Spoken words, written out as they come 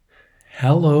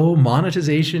Hello,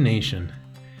 Monetization Nation.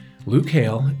 Luke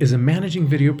Hale is a managing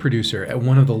video producer at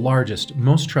one of the largest,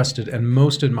 most trusted, and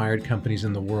most admired companies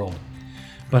in the world.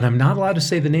 But I'm not allowed to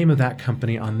say the name of that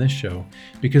company on this show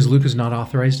because Luke is not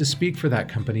authorized to speak for that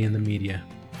company in the media.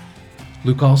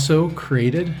 Luke also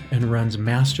created and runs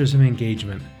Masters of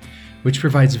Engagement, which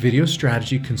provides video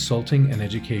strategy consulting and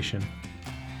education.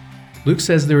 Luke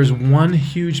says there is one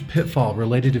huge pitfall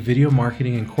related to video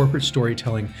marketing and corporate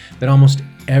storytelling that almost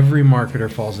every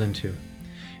marketer falls into.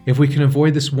 If we can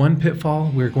avoid this one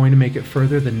pitfall, we're going to make it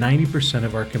further than 90%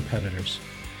 of our competitors.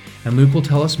 And Luke will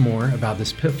tell us more about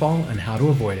this pitfall and how to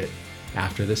avoid it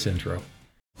after this intro.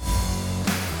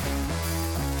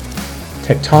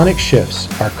 Tectonic shifts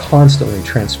are constantly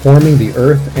transforming the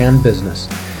earth and business,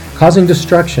 causing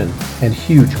destruction and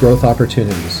huge growth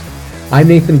opportunities. I'm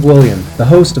Nathan William, the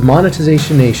host of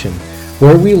Monetization Nation,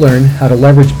 where we learn how to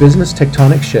leverage business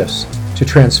tectonic shifts to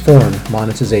transform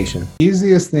monetization. The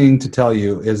easiest thing to tell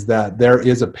you is that there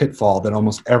is a pitfall that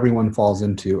almost everyone falls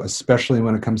into, especially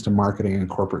when it comes to marketing and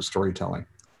corporate storytelling.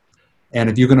 And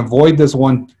if you can avoid this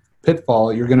one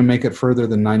pitfall, you're going to make it further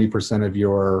than 90% of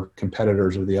your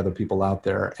competitors or the other people out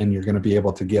there, and you're going to be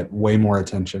able to get way more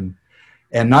attention.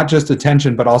 And not just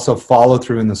attention, but also follow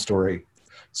through in the story.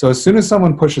 So as soon as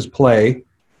someone pushes play,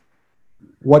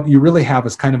 what you really have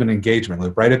is kind of an engagement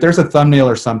loop, right? If there's a thumbnail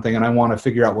or something and I want to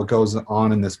figure out what goes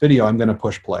on in this video, I'm going to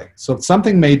push play. So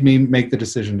something made me make the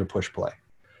decision to push play.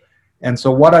 And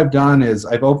so what I've done is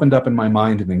I've opened up in my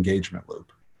mind an engagement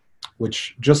loop,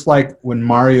 which just like when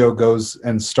Mario goes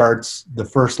and starts the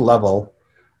first level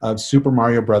of Super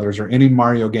Mario Brothers or any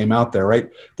Mario game out there, right?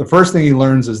 The first thing he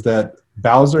learns is that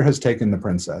Bowser has taken the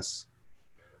princess.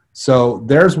 So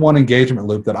there's one engagement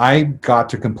loop that I got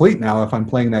to complete now if I'm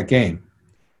playing that game.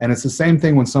 And it's the same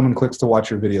thing when someone clicks to watch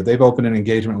your video. They've opened an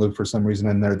engagement loop for some reason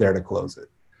and they're there to close it.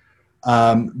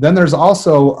 Then there's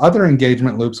also other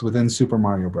engagement loops within Super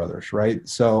Mario Brothers, right?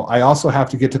 So I also have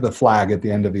to get to the flag at the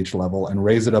end of each level and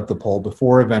raise it up the pole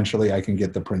before eventually I can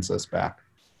get the princess back.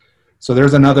 So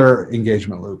there's another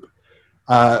engagement loop.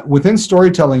 Within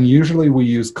storytelling, usually we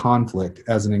use conflict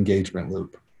as an engagement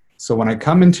loop. So when I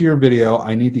come into your video,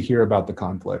 I need to hear about the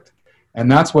conflict. And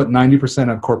that's what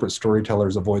 90% of corporate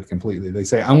storytellers avoid completely. They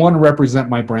say, I want to represent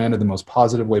my brand in the most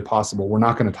positive way possible. We're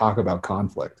not going to talk about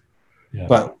conflict. Yeah.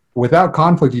 But without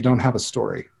conflict, you don't have a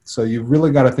story. So you've really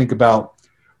got to think about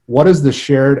what is the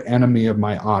shared enemy of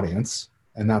my audience?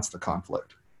 And that's the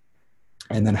conflict.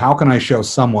 And then how can I show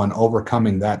someone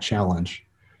overcoming that challenge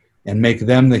and make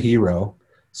them the hero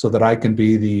so that I can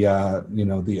be the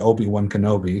Obi-Wan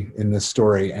Kenobi in this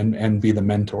story and be the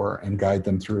mentor and guide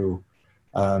them through.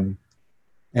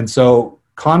 And so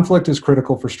conflict is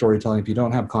critical for storytelling. If you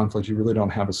don't have conflict, you really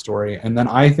don't have a story. And then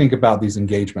I think about these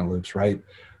engagement loops, right?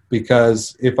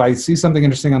 Because if I see something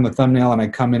interesting on the thumbnail and I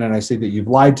come in and I say that you've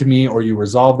lied to me or you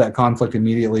resolve that conflict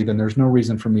immediately, then there's no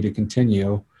reason for me to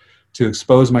continue to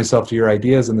expose myself to your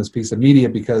ideas in this piece of media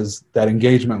because that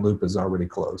engagement loop is already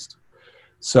closed.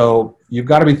 So you've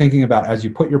got to be thinking about, as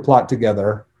you put your plot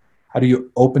together, how do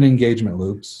you open engagement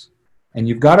loops? And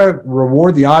you've got to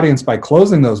reward the audience by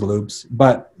closing those loops.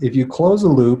 But if you close a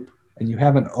loop and you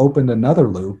haven't opened another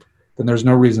loop, then there's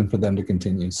no reason for them to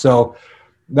continue. So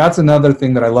that's another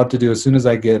thing that I love to do as soon as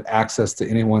I get access to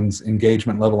anyone's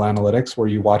engagement level analytics, where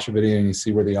you watch a video and you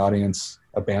see where the audience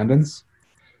abandons,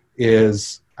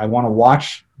 is I want to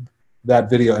watch that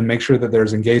video and make sure that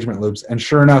there's engagement loops. And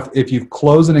sure enough, if you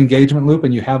close an engagement loop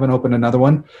and you haven't opened another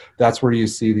one, that's where you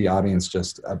see the audience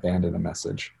just abandon a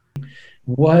message.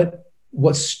 What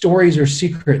stories or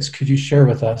secrets could you share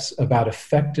with us about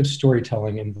effective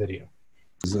storytelling in video?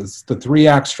 It's the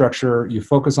 3-act structure. You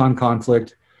focus on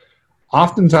conflict.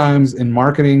 Oftentimes in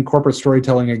marketing, corporate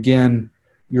storytelling, again,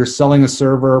 you're selling a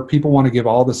server. People want to give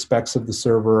all the specs of the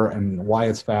server and why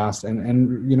it's fast.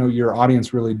 And your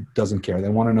audience really doesn't care. They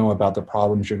want to know about the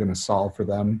problems you're going to solve for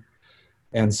them.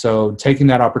 And so taking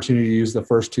that opportunity to use the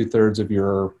first 2/3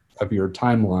 of your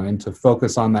timeline to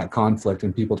focus on that conflict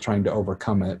and people trying to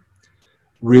overcome it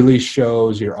really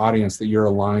shows your audience that you're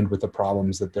aligned with the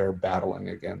problems that they're battling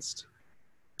against.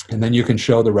 And then you can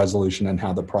show the resolution and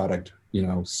how the product,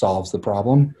 solves the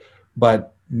problem.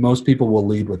 But most people will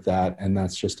lead with that, and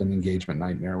that's just an engagement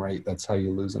nightmare, right? That's how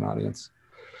you lose an audience.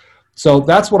 So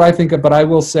that's what I think of, but I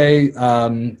will say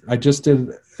I just did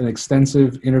an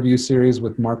extensive interview series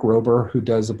with Mark Rober, who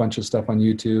does a bunch of stuff on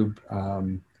YouTube.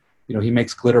 He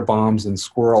makes glitter bombs and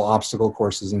squirrel obstacle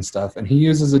courses and stuff, and he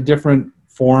uses a different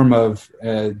form of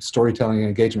storytelling and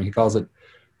engagement. He calls it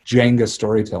Jenga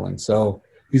storytelling. So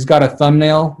he's got a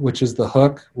thumbnail, which is the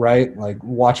hook, right? Like,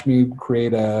 watch me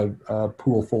create a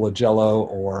pool full of Jell-O,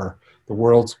 or the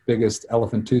world's biggest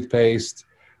elephant toothpaste,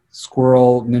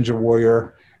 squirrel, Ninja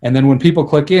Warrior. And then when people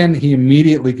click in, he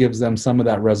immediately gives them some of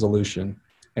that resolution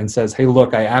and says, hey,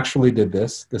 look, I actually did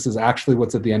this. This is actually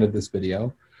what's at the end of this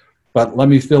video, but let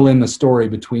me fill in the story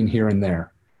between here and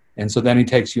there. And so then he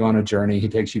takes you on a journey. He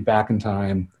takes you back in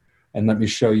time and let me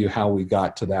show you how we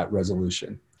got to that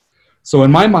resolution. So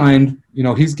in my mind, you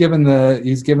know, he's given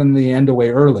the end away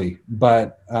early,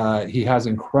 but he has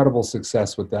incredible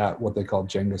success with that, what they call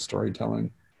Jenga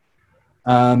storytelling.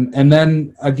 And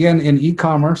then again, in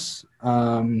e-commerce,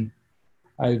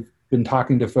 I've been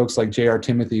talking to folks like J.R.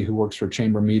 Timothy, who works for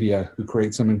Chamber Media, who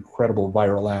create some incredible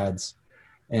viral ads.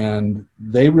 And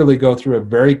they really go through a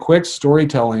very quick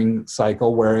storytelling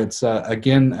cycle where it's,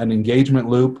 again, an engagement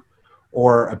loop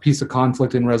or a piece of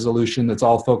conflict and resolution that's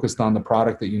all focused on the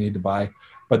product that you need to buy.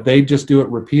 But they just do it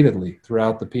repeatedly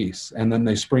throughout the piece. And then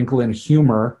they sprinkle in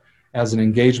humor as an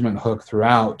engagement hook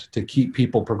throughout to keep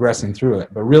people progressing through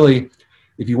it. But really,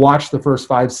 if you watch the first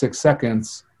 5-6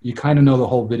 seconds, you kind of know the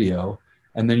whole video.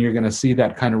 And then you're going to see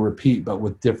that kind of repeat, but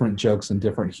with different jokes and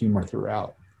different humor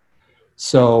throughout.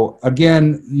 So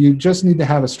again, you just need to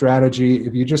have a strategy.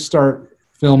 If you just start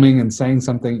filming and saying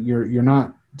something, you're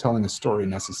not telling a story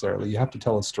necessarily. You have to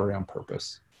tell a story on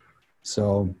purpose.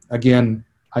 So again,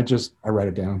 I write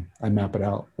it down. I map it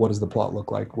out. What does the plot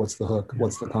look like? What's the hook?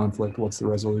 What's the conflict? What's the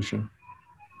resolution?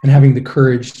 And having the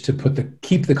courage to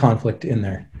keep the conflict in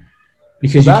there,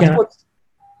 because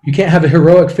you can't have a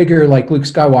heroic figure like Luke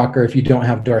Skywalker if you don't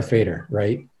have Darth Vader,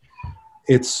 right?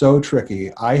 It's so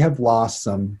tricky. I have lost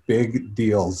some big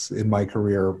deals in my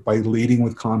career by leading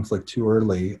with conflict too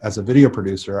early. As a video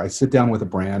producer, I sit down with a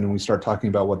brand and we start talking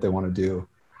about what they want to do.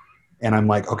 And I'm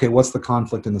like, okay, what's the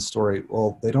conflict in the story?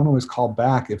 Well, they don't always call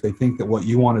back if they think that what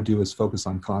you want to do is focus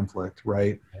on conflict,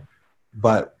 right? Okay.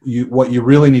 But what you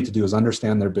really need to do is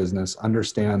understand their business,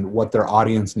 understand what their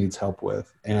audience needs help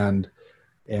with, and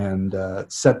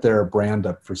set their brand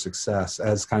up for success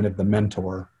as kind of the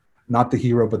mentor. Not the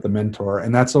hero, but the mentor.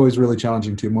 And that's always really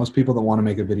challenging too. Most people that want to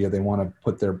make a video, they want to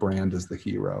put their brand as the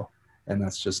hero. And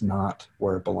that's just not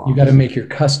where it belongs. You got to make your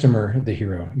customer the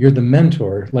hero. You're the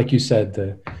mentor, like you said,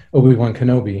 the Obi-Wan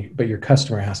Kenobi, but your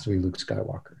customer has to be Luke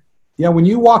Skywalker. Yeah, when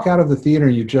you walk out of the theater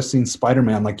and you've just seen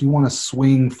Spider-Man, like you want to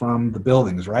swing from the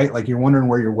buildings, right? Like you're wondering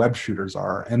where your web shooters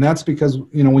are. And that's because,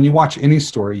 you know, when you watch any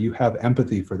story, you have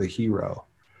empathy for the hero.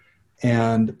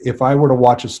 And if I were to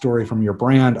watch a story from your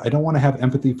brand, I don't want to have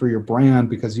empathy for your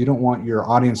brand because you don't want your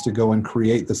audience to go and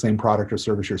create the same product or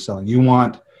service you're selling. You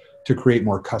want to create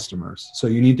more customers. So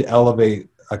you need to elevate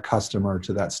a customer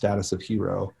to that status of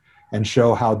hero and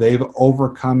show how they've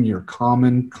overcome your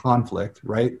common conflict,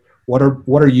 right? What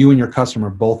are you and your customer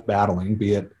both battling,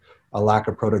 be it a lack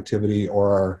of productivity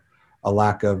or a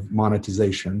lack of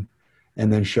monetization?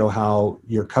 And then show how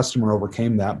your customer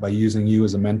overcame that by using you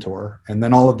as a mentor. And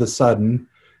then all of a sudden,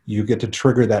 you get to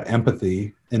trigger that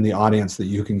empathy in the audience that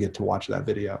you can get to watch that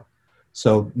video.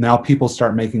 So now people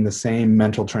start making the same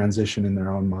mental transition in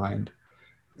their own mind.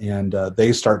 And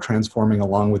they start transforming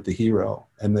along with the hero.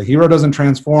 And the hero doesn't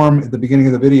transform at the beginning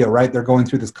of the video, right? They're going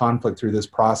through this conflict, through this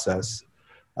process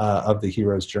of the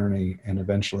hero's journey and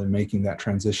eventually making that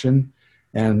transition.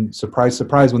 And surprise,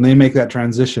 surprise, when they make that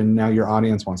transition, now your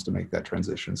audience wants to make that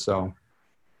transition. So,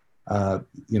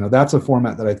 you know, that's a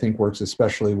format that I think works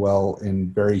especially well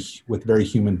with very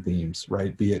human themes,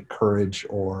 right? Be it courage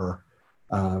or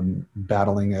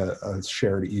battling a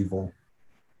shared evil.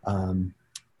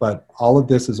 But all of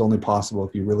this is only possible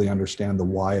if you really understand the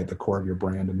why at the core of your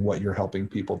brand and what you're helping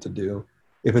people to do.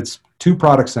 If it's too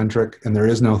product-centric and there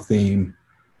is no theme,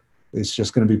 it's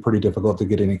just going to be pretty difficult to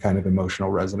get any kind of emotional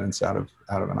resonance out of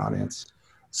an audience.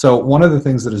 So one of the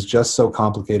things that is just so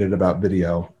complicated about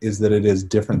video is that it is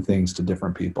different things to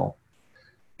different people.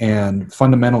 And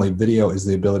fundamentally, video is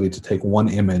the ability to take one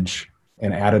image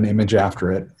and add an image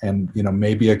after it and, you know,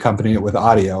 maybe accompany it with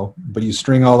audio, but you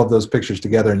string all of those pictures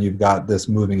together and you've got this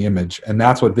moving image. And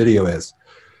that's what video is.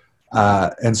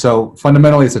 And so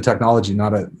fundamentally, it's a technology,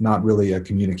 not really a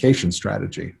communication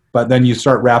strategy. But then you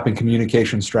start wrapping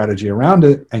communication strategy around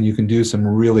it, and you can do some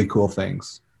really cool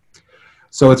things.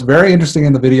 So it's very interesting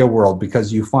in the video world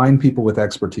because you find people with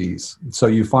expertise. So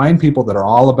you find people that are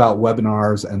all about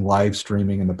webinars and live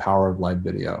streaming and the power of live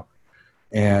video.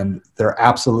 And there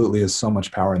absolutely is so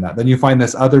much power in that. Then you find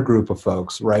this other group of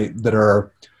folks, right, that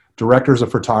are directors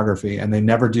of photography, and they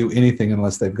never do anything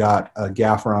unless they've got a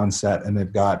gaffer on set and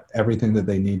they've got everything that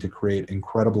they need to create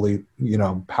incredibly, you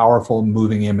know, powerful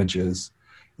moving images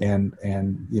and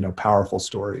you know, powerful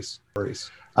stories.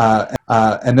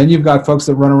 And then you've got folks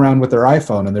that run around with their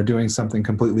iPhone and they're doing something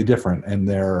completely different, and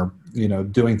they're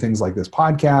doing things like this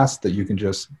podcast that you can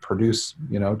just produce,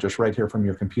 just right here from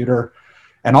your computer.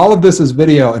 And all of this is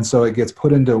video, and so it gets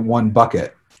put into one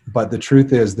bucket. But the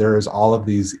truth is there is all of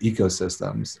these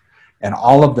ecosystems, and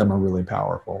all of them are really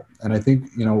powerful. And I think,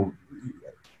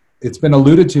 it's been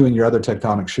alluded to in your other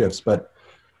tectonic shifts, but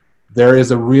there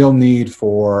is a real need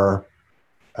for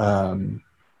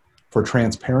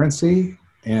transparency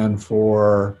and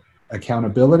for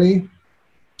accountability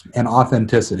and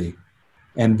authenticity.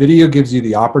 And video gives you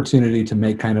the opportunity to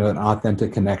make kind of an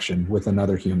authentic connection with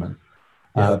another human.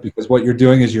 Because what you're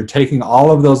doing is you're taking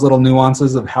all of those little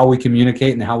nuances of how we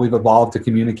communicate and how we've evolved to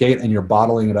communicate, and you're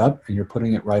bottling it up and you're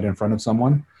putting it right in front of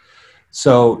someone.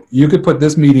 So you could put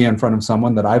this media in front of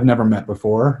someone that I've never met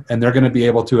before, and they're going to be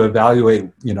able to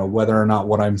evaluate, whether or not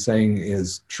what I'm saying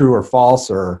is true or false,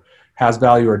 or has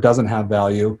value or doesn't have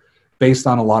value, based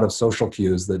on a lot of social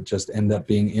cues that just end up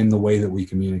being in the way that we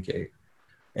communicate.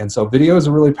 And so video is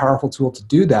a really powerful tool to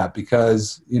do that,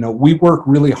 because, we work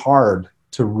really hard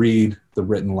to read the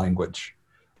written language,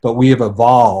 but we have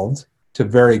evolved to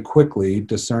very quickly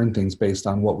discern things based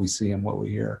on what we see and what we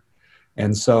hear.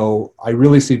 And so I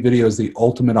really see video as the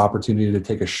ultimate opportunity to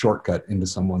take a shortcut into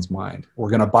someone's mind. We're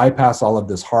going to bypass all of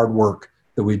this hard work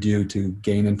that we do to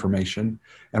gain information,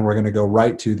 and we're going to go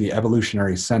right to the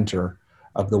evolutionary center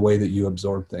of the way that you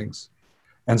absorb things.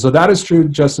 And so that is true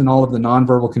just in all of the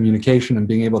nonverbal communication and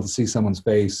being able to see someone's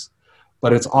face,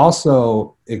 but it's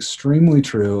also extremely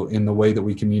true in the way that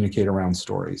we communicate around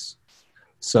stories.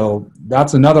 So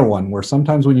that's another one where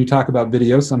sometimes when you talk about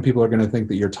video, some people are going to think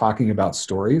that you're talking about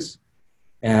stories,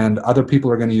 and other people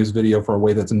are going to use video for a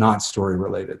way that's not story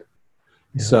related.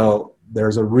 Yeah. So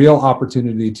there's a real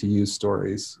opportunity to use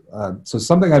stories. So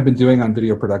something I've been doing on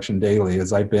Video Production Daily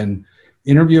is I've been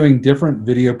interviewing different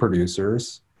video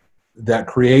producers that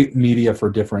create media for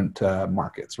different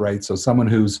markets, right? So someone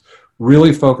who's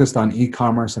really focused on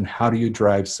e-commerce and how do you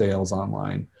drive sales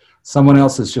online. Someone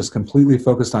else is just completely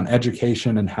focused on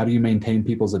education and how do you maintain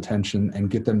people's attention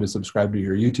and get them to subscribe to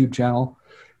your YouTube channel.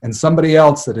 And somebody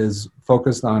else that is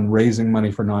focused on raising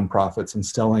money for nonprofits and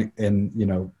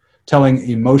telling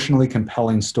emotionally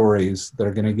compelling stories that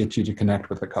are going to get you to connect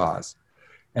with the cause.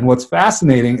 And what's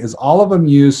fascinating is all of them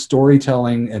use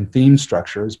storytelling and theme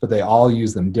structures, but they all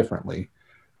use them differently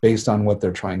based on what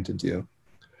they're trying to do.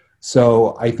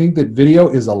 So I think that video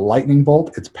is a lightning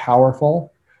bolt. It's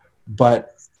powerful,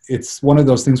 but it's one of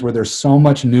those things where there's so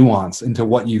much nuance into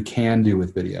what you can do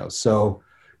with video. So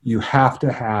you have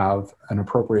to have an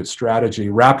appropriate strategy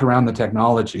wrapped around the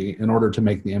technology in order to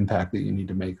make the impact that you need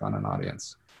to make on an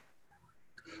audience.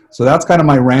 So that's kind of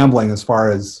my rambling as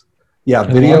far as,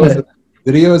 video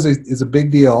is a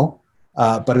big deal,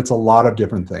 but it's a lot of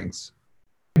different things.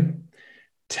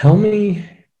 Tell me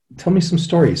some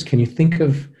stories. Can you think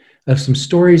of some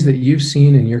stories that you've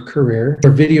seen in your career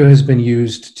where video has been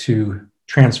used to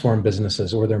transform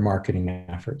businesses or their marketing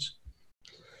efforts?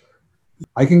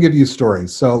 I can give you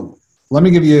stories. So let me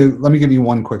give you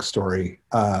one quick story.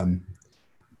 I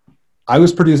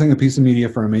was producing a piece of media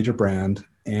for a major brand,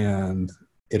 and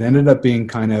it ended up being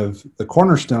kind of the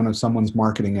cornerstone of someone's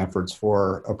marketing efforts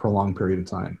for a prolonged period of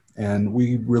time. And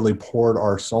we really poured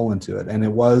our soul into it. And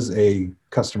it was a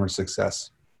customer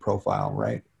success profile,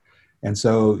 right? And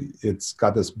so it's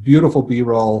got this beautiful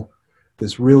B-roll,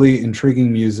 this really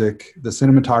intriguing music. The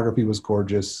cinematography was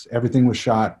gorgeous. Everything was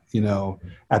shot,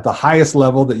 at the highest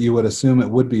level that you would assume it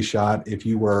would be shot if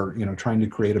you were, trying to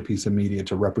create a piece of media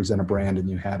to represent a brand and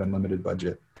you had unlimited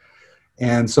budget.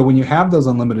 And so when you have those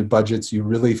unlimited budgets, you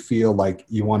really feel like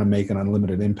you want to make an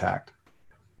unlimited impact.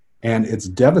 And it's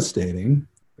devastating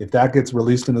if that gets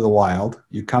released into the wild.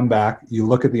 You come back, you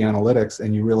look at the analytics,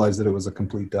 and you realize that it was a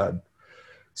complete dud.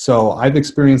 So I've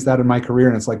experienced that in my career,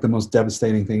 and it's like the most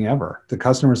devastating thing ever. The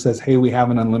customer says, hey, we have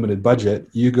an unlimited budget.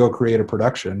 You go create a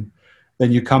production.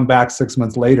 Then you come back 6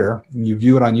 months later, and you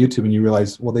view it on YouTube, and you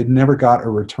realize, well, they never got a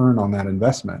return on that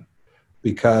investment,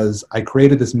 because I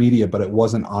created this media, but it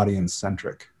wasn't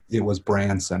audience-centric. It was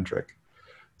brand-centric.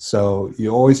 So you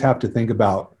always have to think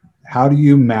about, how do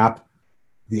you map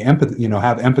the empathy,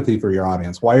 have empathy for your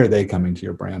audience? Why are they coming to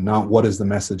your brand? Not what is the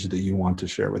message that you want to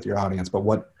share with your audience, but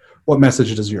what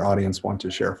message does your audience want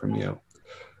to share from you?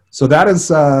 So that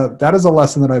is a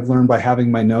lesson that I've learned by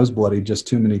having my nose bloody just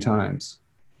too many times.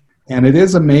 And it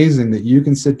is amazing that you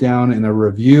can sit down in a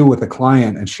review with a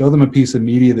client and show them a piece of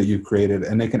media that you've created,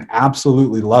 and they can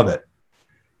absolutely love it.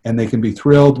 And they can be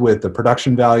thrilled with the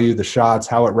production value, the shots,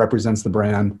 how it represents the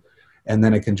brand, and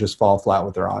then it can just fall flat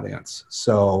with their audience.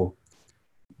 So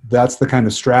that's the kind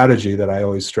of strategy that I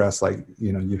always stress,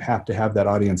 you have to have that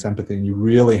audience empathy, and you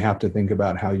really have to think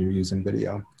about how you're using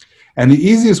video. And the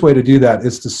easiest way to do that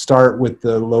is to start with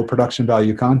the low production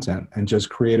value content and just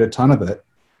create a ton of it,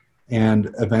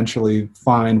 and eventually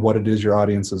find what it is your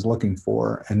audience is looking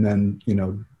for, and then, you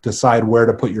know, decide where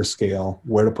to put your scale,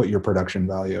 where to put your production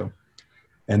value,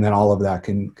 and then all of that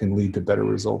can lead to better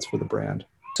results for the brand.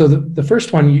 So the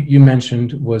first one you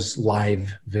mentioned was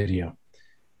live video.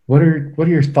 What are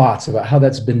your thoughts about how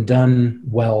that's been done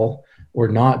well or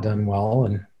not done well,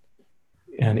 and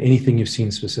anything you've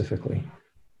seen specifically?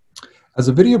 As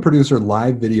a video producer,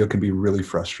 live video can be really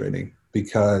frustrating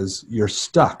because you're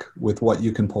stuck with what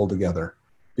you can pull together,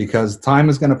 because time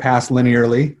is going to pass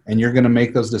linearly and you're going to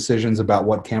make those decisions about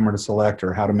what camera to select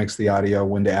or how to mix the audio,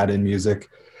 when to add in music,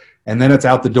 and then it's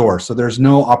out the door. So there's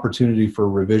no opportunity for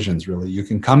revisions, really. You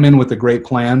can come in with a great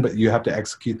plan, but you have to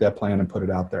execute that plan and put it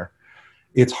out there.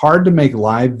 It's hard to make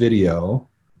live video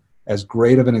as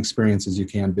great of an experience as you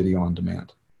can video on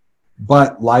demand.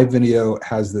 But live video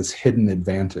has this hidden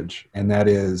advantage, and that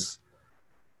is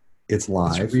it's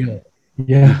live. It's real.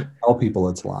 Yeah. You can tell people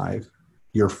it's live.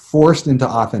 You're forced into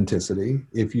authenticity.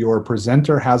 If your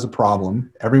presenter has a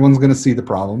problem, everyone's going to see the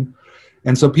problem.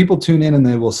 And so people tune in and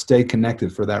they will stay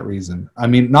connected for that reason. I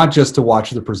mean, not just to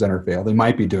watch the presenter fail, they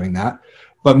might be doing that,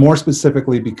 but more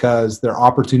specifically because their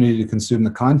opportunity to consume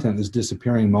the content is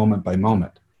disappearing moment by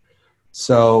moment.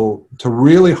 So to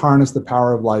really harness the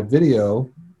power of live video,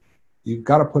 you've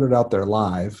got to put it out there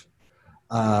live.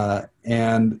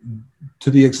 And to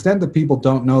the extent that people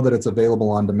don't know that it's available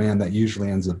on demand, that usually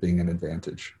ends up being an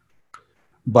advantage.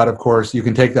 But of course, you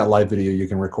can take that live video, you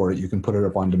can record it, you can put it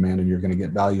up on demand, and you're going to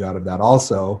get value out of that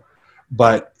also.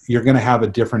 But you're going to have a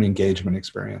different engagement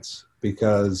experience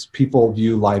because people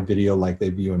view live video like they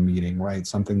view a meeting, right?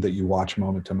 Something that you watch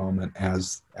moment to moment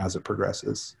as it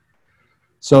progresses.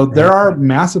 So there are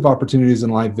massive opportunities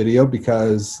in live video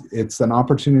because it's an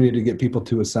opportunity to get people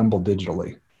to assemble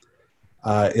digitally.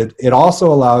 It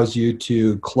also allows you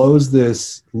to close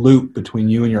this loop between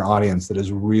you and your audience that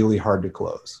is really hard to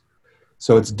close.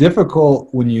 So it's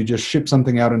difficult when you just ship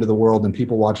something out into the world and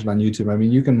people watch it on YouTube. I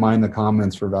mean, you can mine the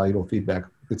comments for valuable feedback.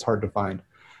 It's hard to find.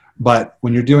 But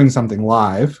when you're doing something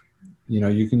live, you know,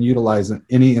 you can utilize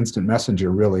any instant messenger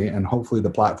really, and hopefully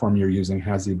the platform you're using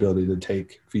has the ability to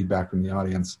take feedback from the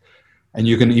audience. And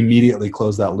you can immediately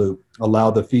close that loop,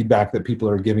 allow the feedback that people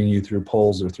are giving you through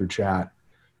polls or through chat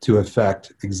to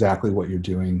affect exactly what you're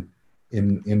doing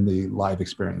in the live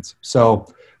experience. So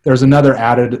there's another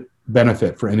added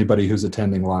benefit for anybody who's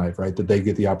attending live, right? That they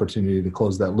get the opportunity to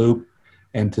close that loop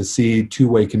and to see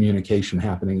two-way communication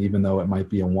happening, even though it might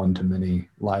be a one-to-many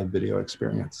live video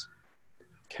experience.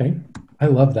 Okay, I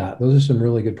love that. Those are some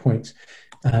really good points.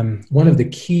 One of the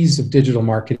keys of digital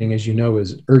marketing, as you know,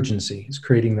 is urgency, is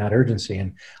creating that urgency.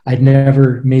 And I'd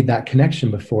never made that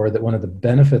connection before, that one of the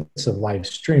benefits of live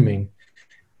streaming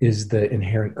is the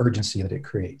inherent urgency that it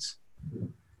creates.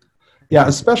 Yeah,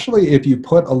 especially if you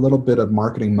put a little bit of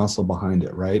marketing muscle behind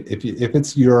it, right? If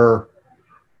it's your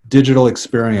digital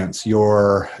experience,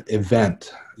 your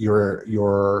event,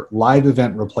 your live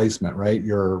event replacement, right?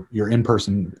 Your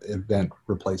in-person event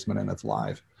replacement, and it's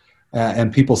live.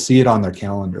 And people see it on their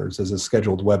calendars as a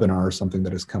scheduled webinar or something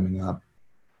that is coming up.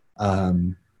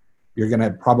 You're going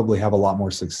to probably have a lot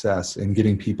more success in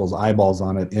getting people's eyeballs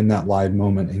on it in that live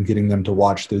moment and getting them to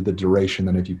watch through the duration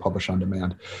than if you publish on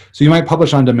demand. So you might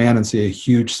publish on demand and see a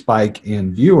huge spike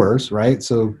in viewers, right?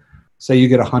 So say you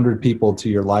get 100 people to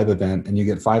your live event and you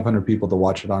get 500 people to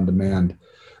watch it on demand.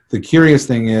 The curious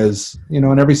thing is, you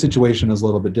know, and every situation is a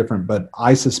little bit different, but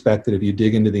I suspect that if you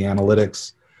dig into the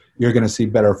analytics, you're going to see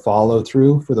better follow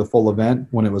through for the full event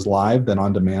when it was live than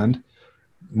on demand.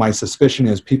 My suspicion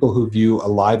is people who view a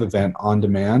live event on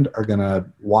demand are going to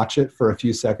watch it for a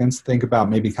few seconds, think about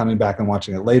maybe coming back and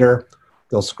watching it later.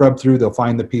 They'll scrub through, they'll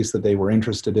find the piece that they were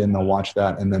interested in, they'll watch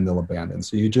that, and then they'll abandon.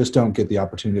 So you just don't get the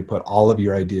opportunity to put all of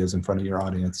your ideas in front of your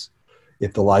audience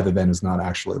if the live event is not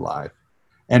actually live.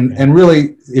 And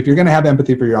really, if you're going to have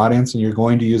empathy for your audience and you're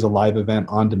going to use a live event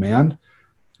on demand,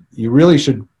 you really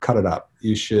should cut it up.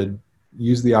 You should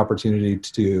use the opportunity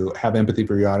to have empathy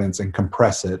for your audience and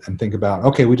compress it and think about,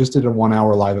 okay, we just did a 1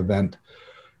 hour live event.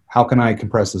 How can I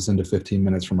compress this into 15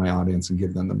 minutes for my audience and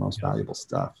give them the most valuable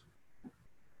stuff?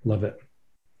 Love it.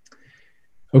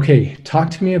 Okay, talk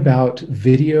to me about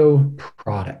video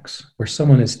products, where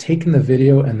someone has taken the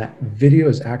video and that video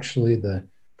is actually the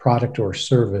product or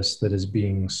service that is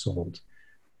being sold.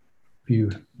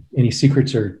 Any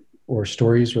secrets or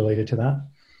stories related to that?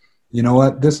 You know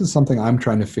what? This is something I'm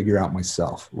trying to figure out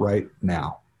myself right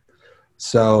now.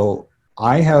 So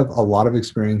I have a lot of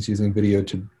experience using video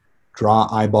to draw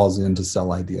eyeballs in to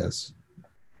sell ideas.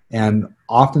 And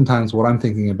oftentimes what I'm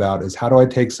thinking about is how do I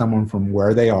take someone from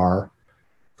where they are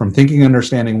from thinking and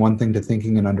understanding one thing to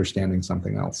thinking and understanding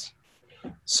something else.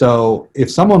 So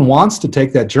if someone wants to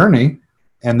take that journey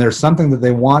and there's something that they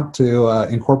want to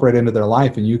incorporate into their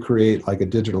life, and you create like a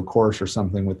digital course or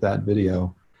something with that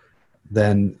video,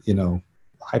 then, you know,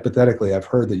 hypothetically, I've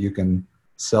heard that you can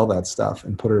sell that stuff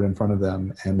and put it in front of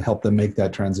them and help them make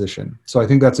that transition. So I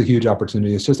think that's a huge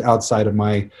opportunity. It's just outside of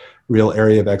my real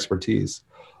area of expertise.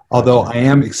 Although I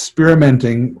am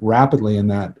experimenting rapidly in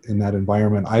that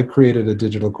environment. I've created a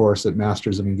digital course at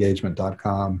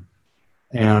mastersofengagement.com,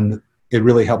 and it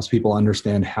really helps people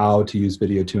understand how to use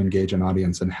video to engage an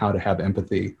audience and how to have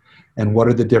empathy, and what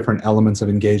are the different elements of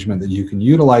engagement that you can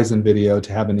utilize in video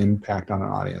to have an impact on an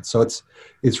audience. So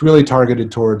it's really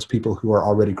targeted towards people who are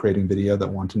already creating video that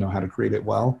want to know how to create it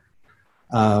well.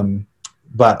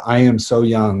 But I am so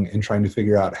young in trying to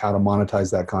figure out how to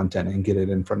monetize that content and get it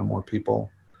in front of more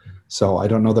people. So I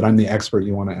don't know that I'm the expert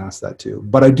you want to ask that to.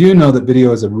 But I do know that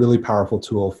video is a really powerful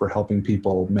tool for helping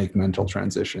people make mental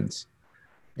transitions.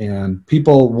 And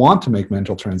people want to make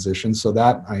mental transitions, so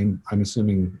that I'm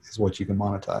assuming is what you can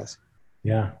monetize.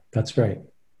 Yeah, that's right.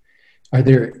 Are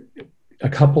there a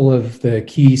couple of the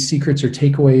key secrets or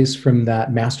takeaways from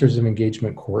that Masters of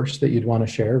Engagement course that you'd want to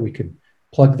share? We could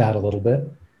plug that a little bit,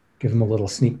 give them a little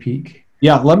sneak peek.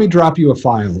 Yeah, let me drop you a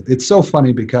file. It's so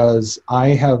funny because I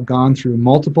have gone through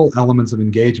multiple elements of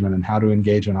engagement and how to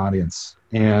engage an audience.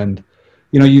 And,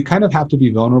 you know, you kind of have to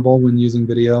be vulnerable when using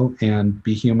video and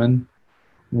be human.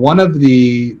 One of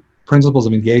the principles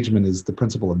of engagement is the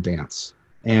principle of dance.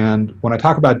 And when I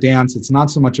talk about dance, it's not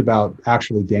so much about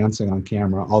actually dancing on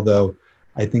camera, although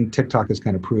I think TikTok has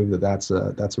kind of proved that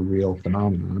that's a real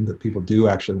phenomenon, that people do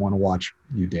actually want to watch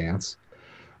you dance.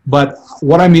 But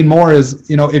what I mean more is,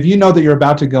 you know, if you know that you're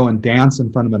about to go and dance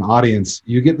in front of an audience,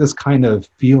 you get this kind of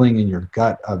feeling in your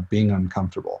gut of being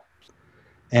uncomfortable.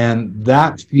 And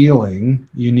that feeling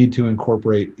you need to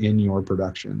incorporate in your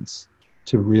productions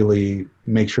to really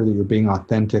make sure that you're being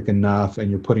authentic enough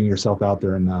and you're putting yourself out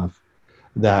there enough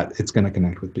that it's going to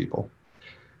connect with people.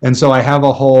 And so I have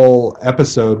a whole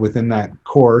episode within that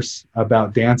course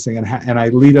about dancing, and I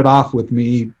lead it off with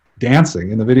me dancing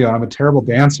in the video. I'm a terrible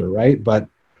dancer, right? But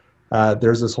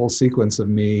there's this whole sequence of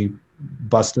me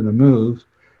busting a move.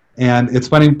 And it's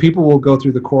funny, people will go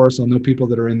through the course. I'll know people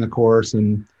that are in the course,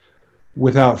 and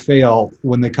without fail,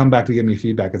 when they come back to give me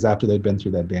feedback, it's after they've been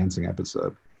through that dancing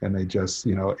episode. And they just,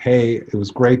 you know, hey, it was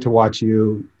great to watch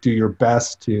you do your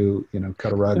best to, you know,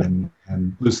 cut a rug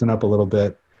and loosen up a little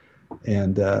bit.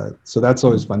 And so that's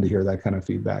always fun to hear that kind of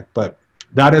feedback. But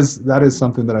that is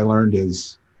something that I learned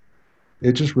is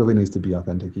it just really needs to be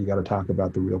authentic. You got to talk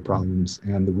about the real problems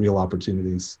and the real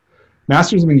opportunities.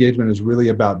 Masters of Engagement is really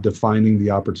about defining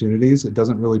the opportunities. It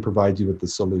doesn't really provide you with the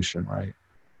solution, right?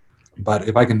 But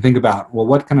if I can think about, well,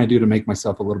 what can I do to make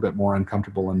myself a little bit more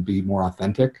uncomfortable and be more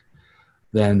authentic,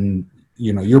 then,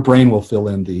 you know, your brain will fill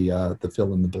in the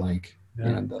fill in the blank. Yeah.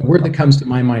 And the word that comes to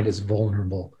my mind is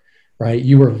vulnerable, right?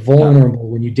 You were vulnerable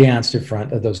when you danced in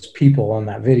front of those people on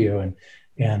that video, and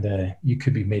you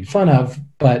could be made fun of,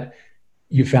 but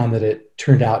you found that it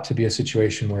turned out to be a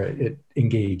situation where it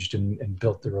engaged and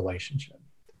built the relationship.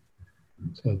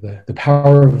 So the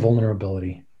power of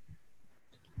vulnerability.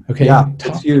 Okay. Yeah,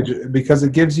 it's huge because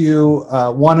it gives you,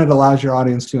 one, it allows your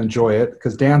audience to enjoy it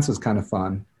because dance is kind of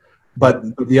fun. But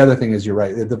the other thing is, you're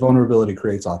right, the vulnerability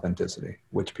creates authenticity,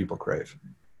 which people crave.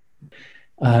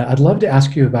 I'd love to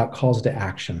ask you about calls to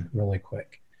action really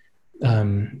quick.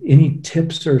 Any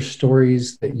tips or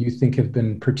stories that you think have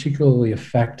been particularly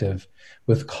effective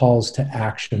with calls to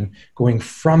action, going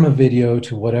from a video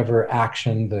to whatever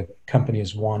action the company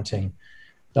is wanting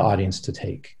the audience to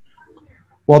take?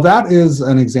 Well, that is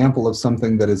an example of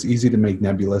something that is easy to make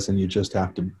nebulous, and you just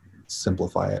have to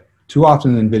simplify it. Too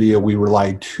often in video, we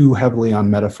rely too heavily on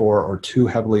metaphor or too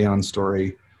heavily on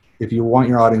story. If you want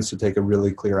your audience to take a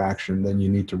really clear action, then you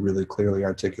need to really clearly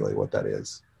articulate what that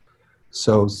is.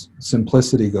 So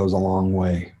simplicity goes a long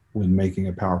way when making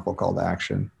a powerful call to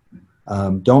action.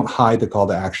 Don't hide the call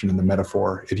to action in the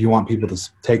metaphor. If you want people to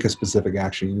take a specific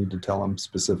action, you need to tell them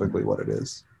specifically what it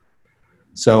is.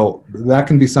 So that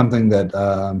can be something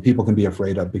that people can be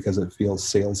afraid of because it feels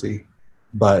salesy.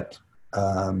 But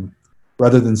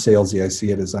rather than salesy, I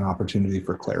see it as an opportunity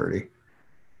for clarity.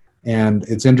 And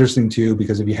it's interesting too,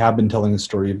 because if you have been telling a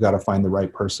story, you've got to find the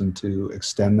right person to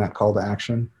extend that call to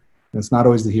action. And it's not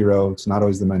always the hero. It's not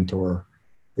always the mentor.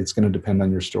 It's going to depend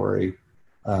on your story.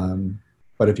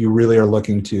 But if you really are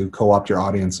looking to co-opt your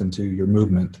audience into your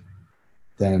movement,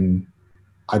 then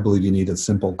I believe you need a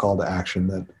simple call to action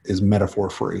that is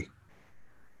metaphor free.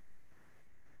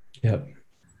 Yep.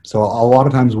 So a lot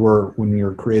of times when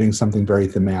you're creating something very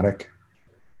thematic,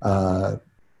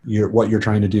 what you're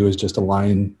trying to do is just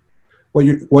align. What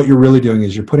you're really doing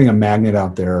is you're putting a magnet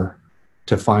out there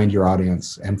to find your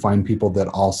audience and find people that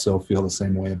also feel the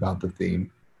same way about the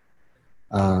theme.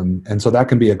 And so that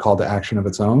can be a call to action of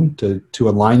its own to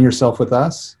align yourself with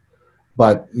us.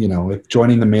 But, if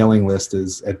joining the mailing list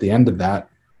is at the end of that,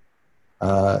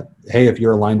 hey, if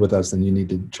you're aligned with us, then you need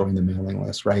to join the mailing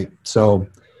list, right? So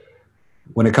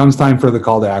when it comes time for the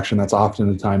call to action, that's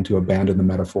often the time to abandon the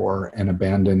metaphor and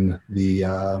abandon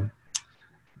the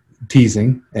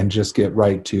teasing and just get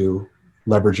right to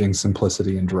leveraging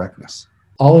simplicity and directness.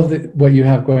 All of what you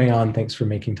have going on, thanks for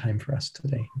making time for us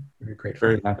today. We're grateful.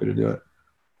 Very happy to do it.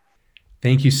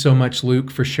 Thank you so much,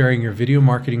 Luke, for sharing your video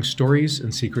marketing stories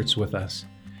and secrets with us.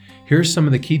 Here are some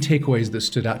of the key takeaways that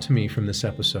stood out to me from this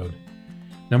episode.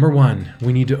 Number 1,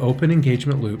 we need to open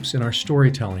engagement loops in our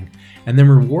storytelling and then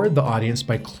reward the audience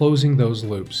by closing those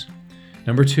loops.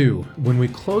 Number 2, when we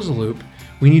close a loop,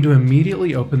 we need to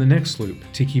immediately open the next loop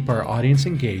to keep our audience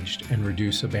engaged and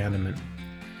reduce abandonment.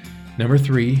 Number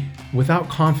 3, without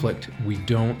conflict, we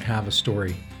don't have a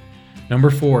story. Number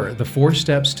 4, the 4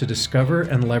 steps to discover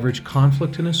and leverage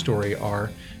conflict in a story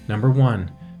are: number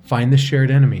 1, find the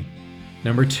shared enemy.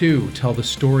 Number 2, tell the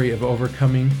story of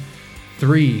overcoming.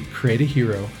 3, create a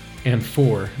hero. And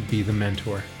 4, be the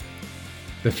mentor.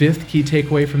 The 5th key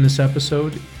takeaway from this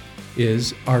episode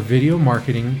is our video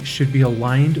marketing should be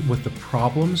aligned with the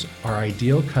problems our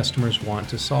ideal customers want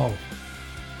to solve.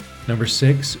 Number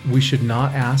 6, we should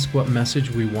not ask what message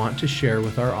we want to share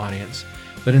with our audience,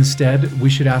 but instead we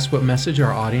should ask what message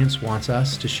our audience wants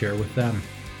us to share with them.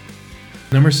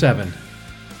 Number 7,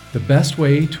 the best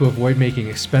way to avoid making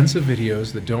expensive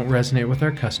videos that don't resonate with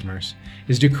our customers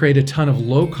is to create a ton of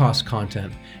low-cost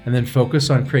content and then focus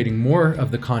on creating more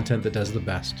of the content that does the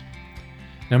best.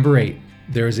 Number 8,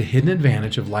 there is a hidden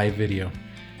advantage of live video.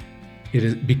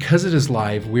 Because it is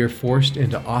live, we are forced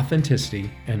into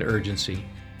authenticity and urgency.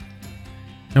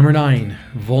 Number 9,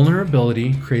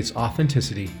 vulnerability creates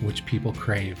authenticity, which people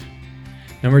crave.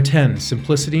 Number 10,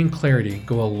 simplicity and clarity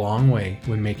go a long way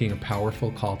when making a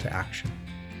powerful call to action.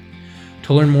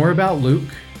 To learn more about Luke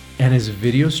and his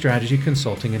video strategy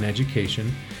consulting and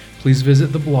education, please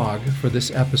visit the blog for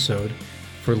this episode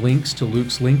for links to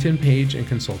Luke's LinkedIn page and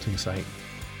consulting site.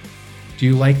 Do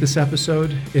you like this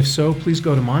episode? If so, please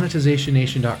go to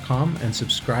monetizationnation.com and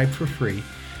subscribe for free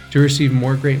to receive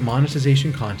more great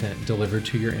monetization content delivered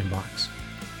to your inbox.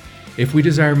 If we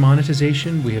desire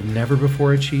monetization we have never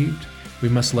before achieved, we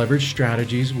must leverage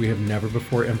strategies we have never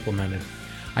before implemented.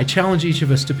 I challenge each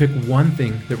of us to pick one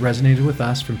thing that resonated with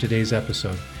us from today's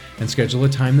episode and schedule a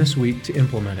time this week to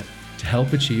implement it to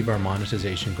help achieve our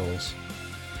monetization goals.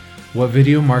 What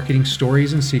video marketing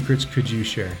stories and secrets could you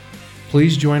share?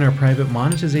 Please join our private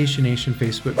Monetization Nation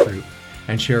Facebook group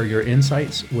and share your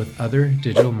insights with other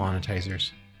digital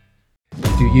monetizers.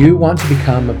 Do you want to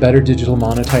become a better digital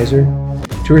monetizer?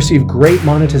 To receive great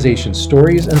monetization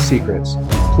stories and secrets,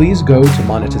 please go to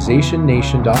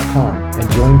monetizationnation.com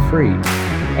and join free.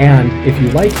 And if you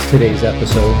liked today's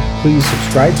episode, please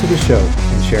subscribe to the show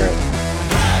and share it.